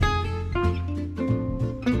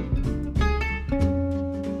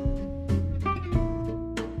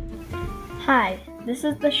Hi, this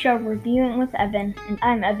is the show Reviewing with Evan, and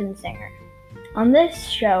I'm Evan Singer. On this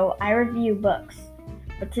show, I review books,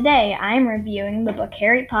 but today I am reviewing the book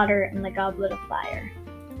Harry Potter and the Goblet of Fire.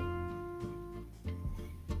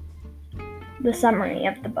 The summary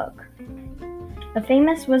of the book. A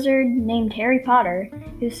famous wizard named Harry Potter,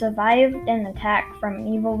 who survived an attack from an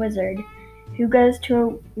evil wizard, who goes to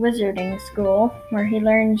a wizarding school where he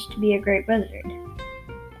learns to be a great wizard.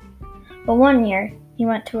 But one year, he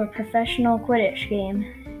went to a professional Quidditch game,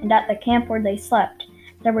 and at the camp where they slept,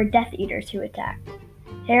 there were Death Eaters who attacked.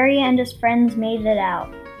 Harry and his friends made it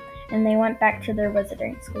out, and they went back to their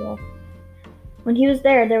wizarding school. When he was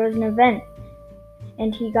there was an event,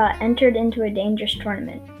 and he got entered into a dangerous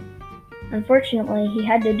tournament. Unfortunately, he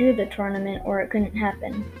had to do the tournament or it couldn't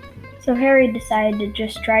happen. So Harry decided to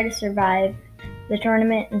just try to survive the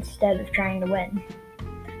tournament instead of trying to win.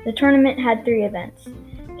 The tournament had 3 events.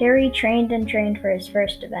 Harry trained for his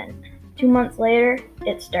first event. 2 months later,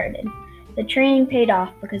 it started. The training paid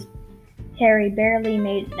off because Harry barely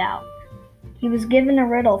made it out. He was given a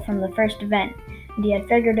riddle from the first event, and he had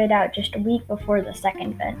figured it out just a week before the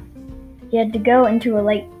second event. He had to go into a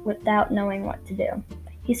lake without knowing what to do.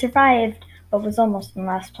 He survived, but was almost in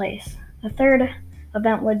last place. The third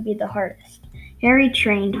event would be the hardest. Harry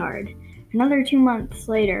trained hard. Another 2 months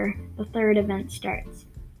later, the third event starts.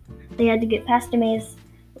 They had to get past a maze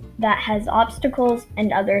that has obstacles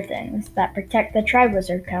and other things that protect the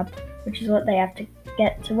Triwizard Cup, which is what they have to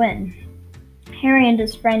get to win. Harry and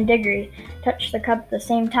his friend Diggory touched the cup at the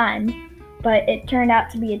same time, but it turned out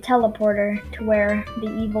to be a teleporter to where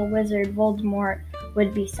the evil wizard Voldemort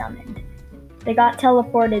would be summoned. They got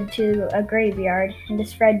teleported to a graveyard, and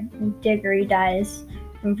his friend Diggory dies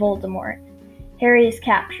from Voldemort. Harry is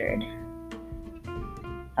captured.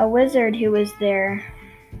 A wizard who was there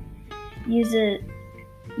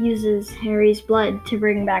uses Harry's blood to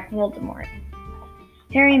bring back Voldemort.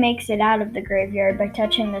 Harry makes it out of the graveyard by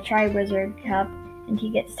touching the Triwizard Cup, and he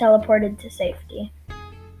gets teleported to safety.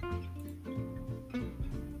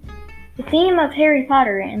 The theme of Harry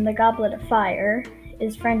Potter and the Goblet of Fire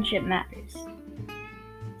is friendship matters.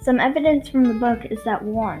 Some evidence from the book is that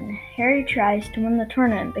 1. Harry tries to win the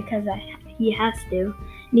tournament because he has to,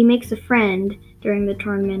 and he makes a friend during the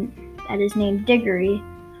tournament that is named Diggory,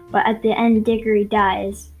 but at the end Diggory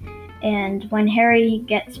dies, and when Harry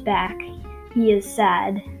gets back, he is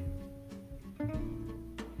sad.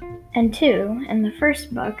 And 2, in the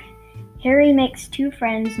first book, Harry makes 2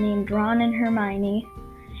 friends named Ron and Hermione,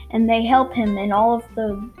 and they help him in all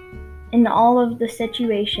of the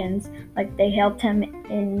situations, like they helped him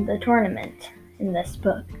in the tournament in this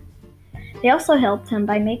book. They also helped him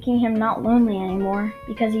by making him not lonely anymore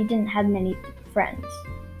because he didn't have many friends.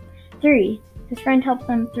 3, his friend helped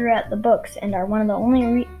them throughout the books and are one of the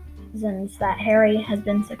only reasons that Harry has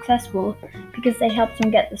been successful, because they helped him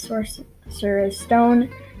get the Sorcerer's Stone,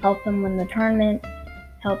 helped him win the tournament,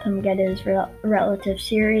 helped him get his relative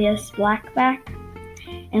Sirius Black back,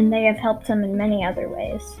 and they have helped him in many other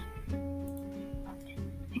ways.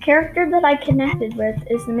 A character that I connected with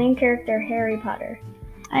is the main character, Harry Potter.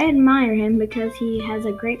 I admire him because he has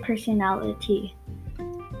a great personality.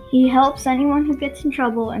 He helps anyone who gets in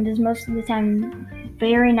trouble and is most of the time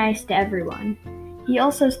very nice to everyone. He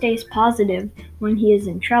also stays positive when he is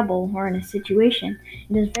in trouble or in a situation,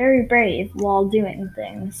 and is very brave while doing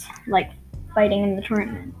things, like fighting in the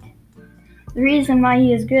tournament. The reason why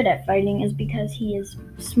he is good at fighting is because he is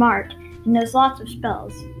smart and knows lots of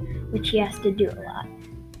spells, which he has to do a lot.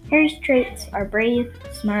 Harry's traits are brave,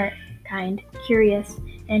 smart, kind, curious,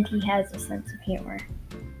 and he has a sense of humor.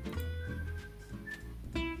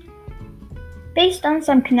 Based on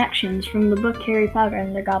some connections from the book Harry Potter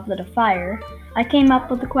and the Goblet of Fire, I came up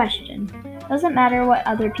with a question. Does it matter what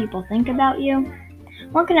other people think about you?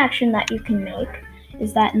 One connection that you can make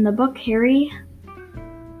is that in the book Harry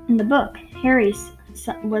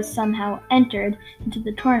was somehow entered into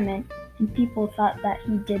the tournament, and people thought that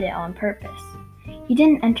he did it on purpose. He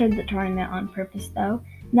didn't enter the tournament on purpose, though,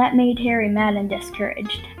 and that made Harry mad and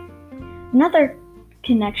discouraged. Another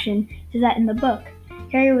connection is that in the book,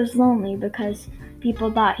 Harry was lonely because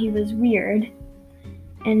people thought he was weird,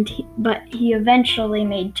 but he eventually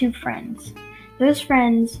made 2 friends. Those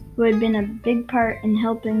friends who had been a big part in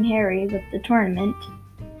helping Harry with the tournament.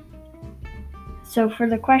 So for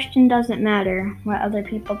the question, does it matter what other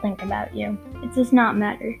people think about you? It does not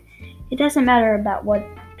matter. It doesn't matter about what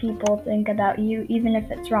people think about you, even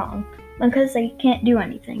if it's wrong, because they can't do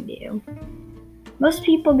anything to you. Most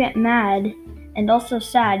people get mad and also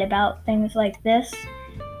sad about things like this,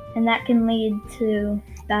 and that can lead to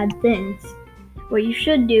bad things. What you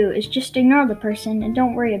should do is just ignore the person and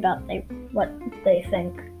don't worry about what they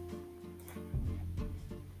think.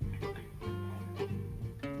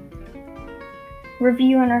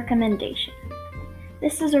 Review and recommendation.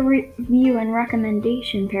 This is a review and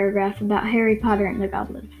recommendation paragraph about Harry Potter and the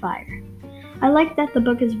Goblet of Fire. I like that the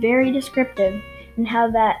book is very descriptive and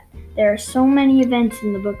how that there are so many events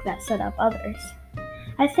in the book that set up others.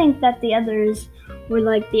 I think that the others were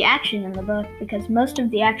like the action in the book because most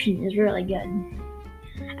of the action is really good.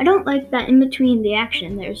 I don't like that in between the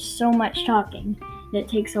action there's so much talking and it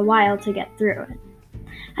takes a while to get through it.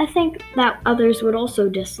 I think that others would also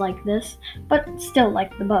dislike this, but still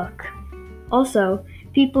like the book. Also,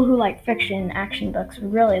 people who like fiction and action books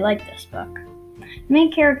would really like this book. The main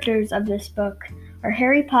characters of this book are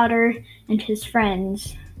Harry Potter and his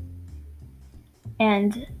friends,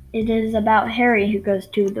 and it is about Harry who goes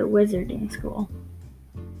to the wizarding school.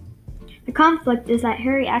 The conflict is that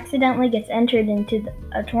Harry accidentally gets entered into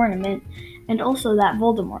a tournament, and also that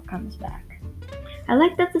Voldemort comes back. I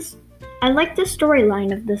like the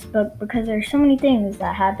storyline of this book because there are so many things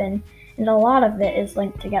that happen, and a lot of it is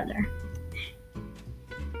linked together.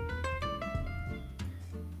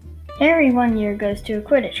 Harry one year goes to a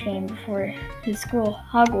Quidditch game before his school,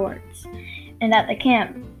 Hogwarts, and at the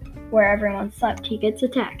camp where everyone slept, he gets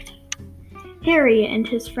attacked. Harry and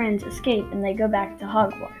his friends escape and they go back to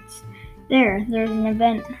Hogwarts. There's an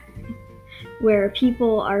event where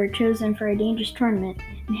people are chosen for a dangerous tournament,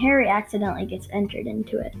 and Harry accidentally gets entered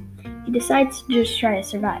into it. He decides to just try to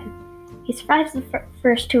survive. He survives the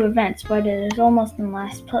first two events, but it is almost in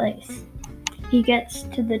last place. He gets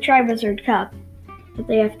to the Triwizard Cup that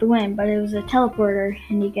they have to win, but it was a teleporter,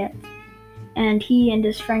 and he and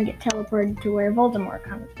his friend get teleported to where Voldemort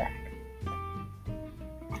comes back.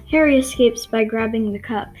 Harry escapes by grabbing the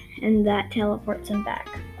cup, and that teleports him back,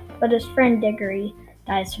 but his friend Diggory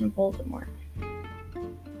dies from Voldemort.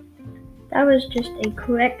 That was just a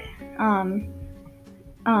quick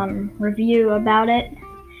review about it,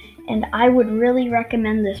 and I would really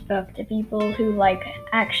recommend this book to people who like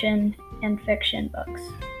action and fiction books.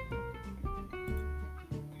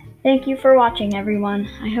 Thank you for watching, everyone.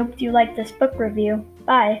 I hope you liked this book review.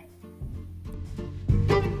 Bye!